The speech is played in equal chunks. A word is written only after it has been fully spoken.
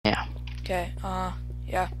Okay,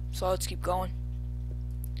 yeah, so let's keep going.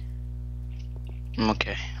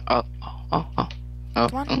 Okay. Oh.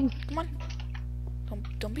 Come on, come on.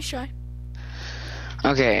 Don't be shy.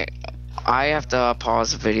 Okay. I have to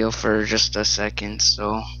pause the video for just a second,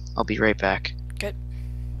 so I'll be right back. Good.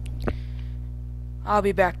 I'll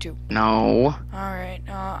be back too. No. Alright,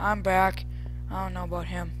 I'm back. I don't know about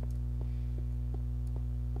him.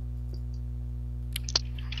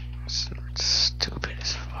 Stupid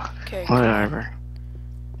as fuck. Okay, Whatever.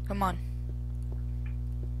 come on.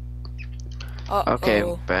 Uh-oh. Okay,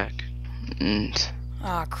 we're back.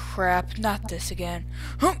 Ah, crap. Not this again.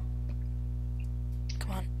 Huh.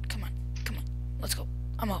 Come on. Let's go.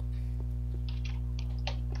 I'm up.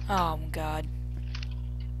 Oh, God.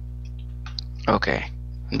 Okay.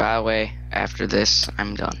 By the way, after this,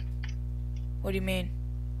 I'm done. What do you mean?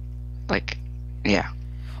 Like, yeah.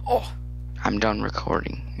 Oh. I'm done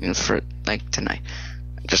recording for, like, tonight.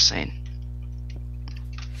 Just saying.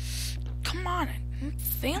 Come on. I'm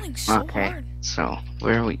failing so hard. So,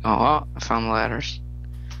 where are we? Oh, I found the ladders.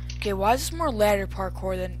 Okay, why is this more ladder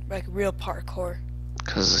parkour than, like, real parkour?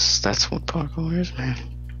 Because that's what parkour is, man.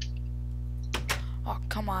 Oh,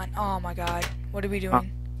 come on. Oh, my God. What are we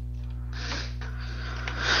doing?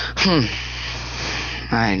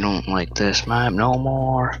 I don't like this map no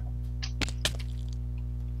more.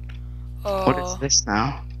 What is this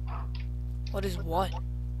now? What is what?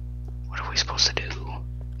 What are we supposed to do?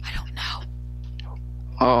 I don't know.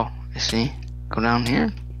 Oh, I see. Go down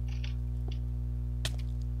here.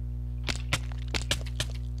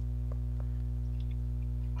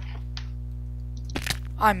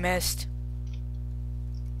 I missed.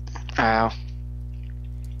 Ow.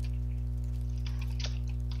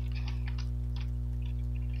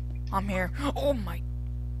 I'm here. Oh my.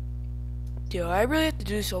 Do I really have to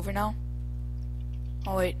do this over now?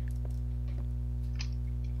 Oh wait.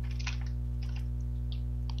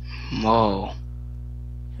 Whoa.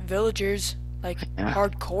 Villagers, like, Yeah.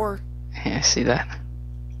 hardcore. Yeah, I see that.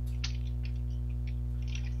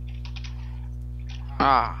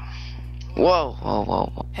 Ah.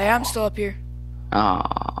 Whoa. Hey, I'm still up here. Oh.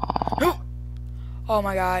 Oh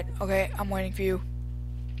my God. Okay, I'm waiting for you.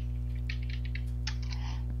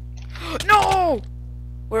 No!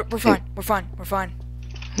 We're fine. We're fine.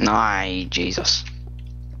 Nah, Jesus.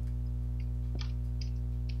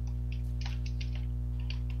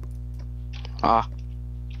 Ah.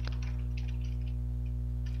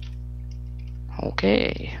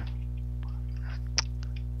 Okay.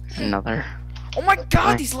 Another. Oh my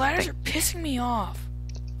God, these ladders are pissing me off.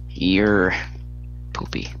 You're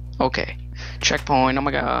poopy. Okay. Checkpoint. Oh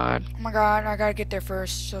my God. Oh my God, I gotta get there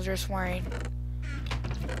first, so just wait.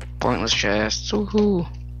 Pointless chests. Woohoo.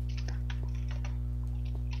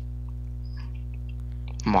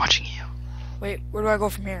 I'm watching you. Wait, where do I go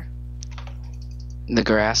from here? The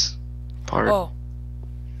grass part. Oh.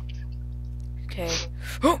 Okay.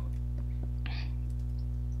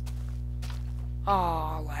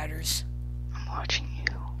 Oh, ladders. I'm watching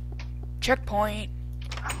you. Checkpoint.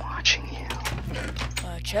 I'm watching you.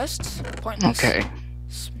 Chests? Pointless. Okay.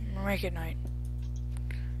 Make it night.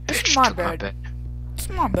 This is my bed. It's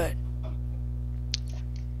my bed.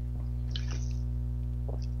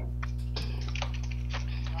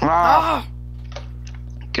 Ah!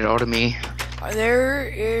 Get out of me. There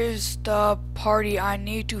is the party. I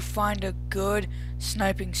need to find a good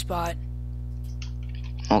sniping spot.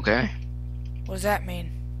 Okay. What does that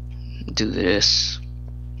mean? Do this.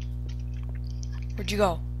 Where'd you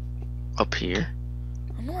go? Up here.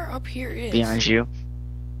 I don't know where up here is. Behind you.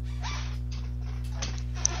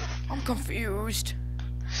 I'm confused.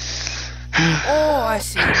 Oh, I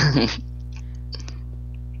see.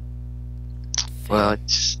 Well,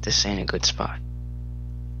 this ain't a good spot.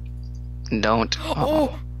 Don't.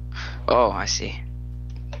 Oh! Oh, I see.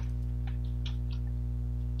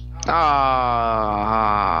 Ah,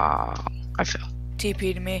 I fell.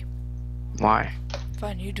 TP to me. Why?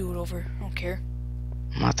 Fine, you do it over. I don't care.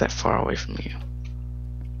 I'm not that far away from you.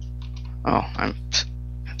 Oh, I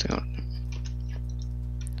have to go.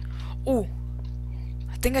 Oh,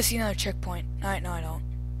 I think I see another checkpoint. No, I don't.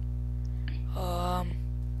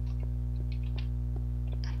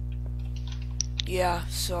 Yeah.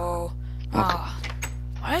 So, why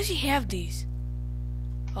does he have these?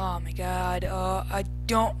 Oh my God. I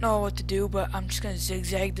don't know what to do, but I'm just gonna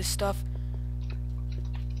zigzag this stuff.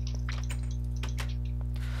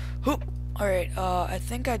 Hoop. All right. I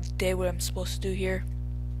think I did what I'm supposed to do here.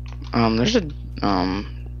 There's a oh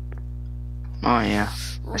yeah,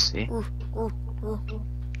 I see. Oh,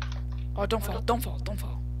 don't fall.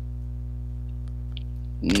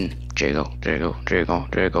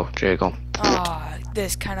 Jago. Ah,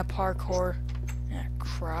 this kind of parkour. Ah,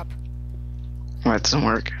 crap. That doesn't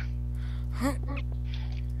work.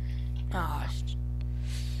 Ah.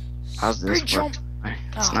 How's this Big jump. work?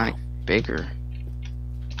 It's Oh. not bigger.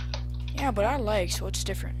 Yeah, but I like, so it's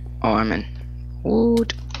different. Oh, I'm in.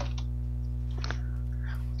 Wood.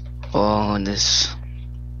 Oh, and this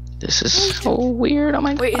is so weird. Oh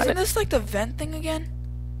my god. Wait, isn't this like the vent thing again?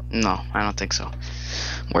 No, I don't think so.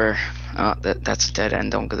 Where? That's a dead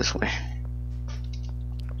end. Don't go this way.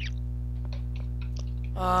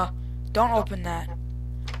 Don't open that.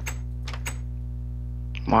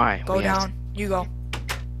 Why? Go down. You go.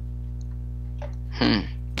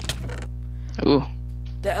 Ooh.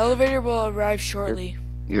 The elevator will arrive shortly.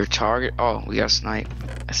 Your target. Oh, we got a snipe.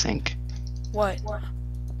 I think. What?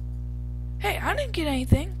 Hey, I didn't get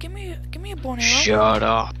anything. Give me a bow and arrow. Shut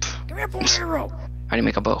up. Give me a bow and arrow. How do you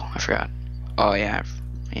make a bow? I forgot. Oh yeah.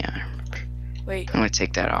 Yeah, I remember. Wait. I'm gonna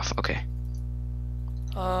take that off. Okay.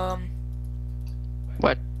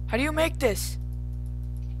 What? How do you make this?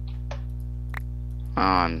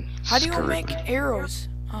 How do you make arrows?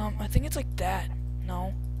 I think it's like that.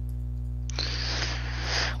 No.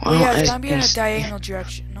 Well, Oh yeah, it's gotta be in a diagonal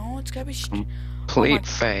direction. No, it's gotta be. Complete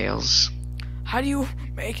fails. How do you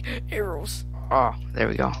make arrows? Oh, there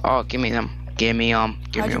we go. Oh, give me them. Give me them.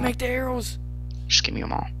 How do you make the arrows? Just give me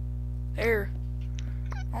them all. There.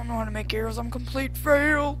 I don't know how to make arrows. I'm complete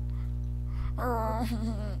fail.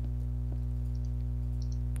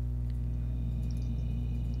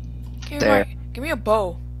 Give me a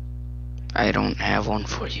bow. I don't have one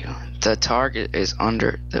for you. The target is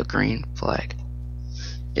under the green flag,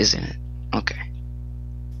 isn't it? Okay.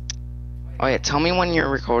 Oh yeah, tell me when your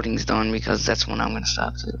recording's done because that's when I'm gonna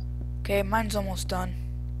stop too. Okay, mine's almost done.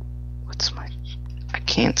 What's my? I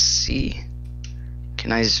can't see.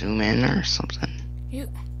 Can I zoom in or something?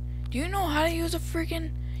 Do you know how to use a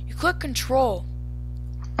freaking? You click control.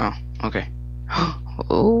 Oh, okay.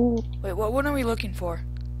 Oh. Wait, what are we looking for?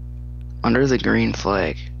 Under the green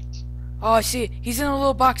flag. Oh, I see it. He's in a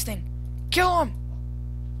little box thing. Kill him!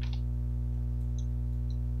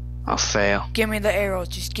 I'll fail. Give me the arrows.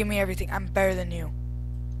 Just give me everything. I'm better than you.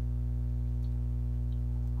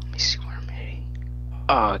 Let me see where I'm hitting.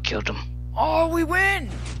 Oh, I killed him. Oh, we win!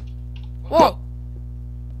 Whoa!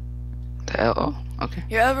 The hell? Oh, okay.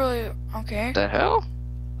 You're really okay. The hell?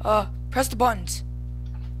 Press the buttons.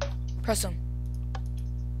 Press them.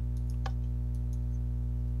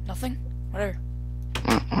 Nothing? Whatever.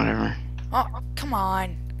 Whatever. Oh, come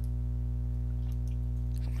on.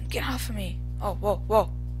 Come on, get off of me. Oh, whoa.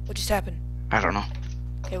 What just happened? I don't know.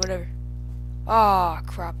 Okay, whatever. Ah,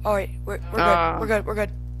 crap. Oh, wait. We're good. We're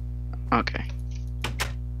good. Okay.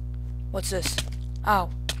 What's this? Ow.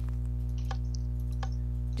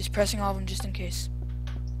 Just pressing all of them just in case.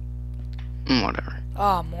 Whatever.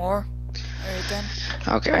 Ah, more. Alright then.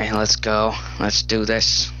 Okay, let's go. Let's do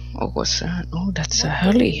this. Oh, what's that? Oh, that's a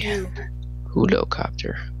What do you heli. do?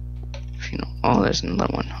 Helicopter. If you know. Oh, there's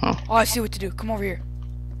another one. Oh. Oh, I see what to do. Come over here.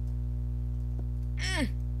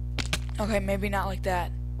 Okay, maybe not like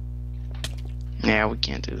that. Yeah, we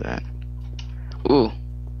can't do that. Ooh.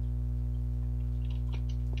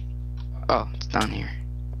 Oh, it's down here.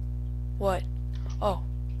 What? Oh.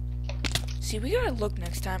 See, we gotta look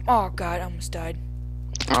next time. Oh, God, I almost died.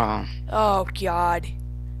 Oh. Oh, God.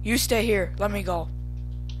 You stay here. Let me go.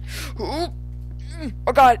 Oh,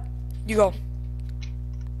 God. You go.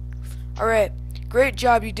 Alright. Great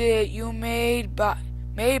job. You did it. You made by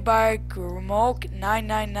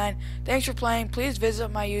Gurmoke999. Thanks for playing. Please visit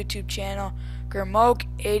my YouTube channel,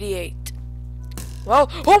 Gurmoke88.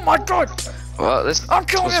 Well, oh my God! Well, this I'm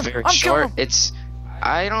killing was him. very I'm short. killing him. It's,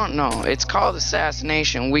 I don't know. It's called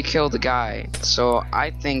Assassination. We killed the guy. So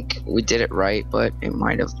I think we did it right, but it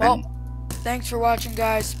might have been. Well, thanks for watching,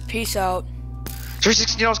 guys. Peace out.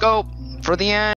 360 no scope for the end.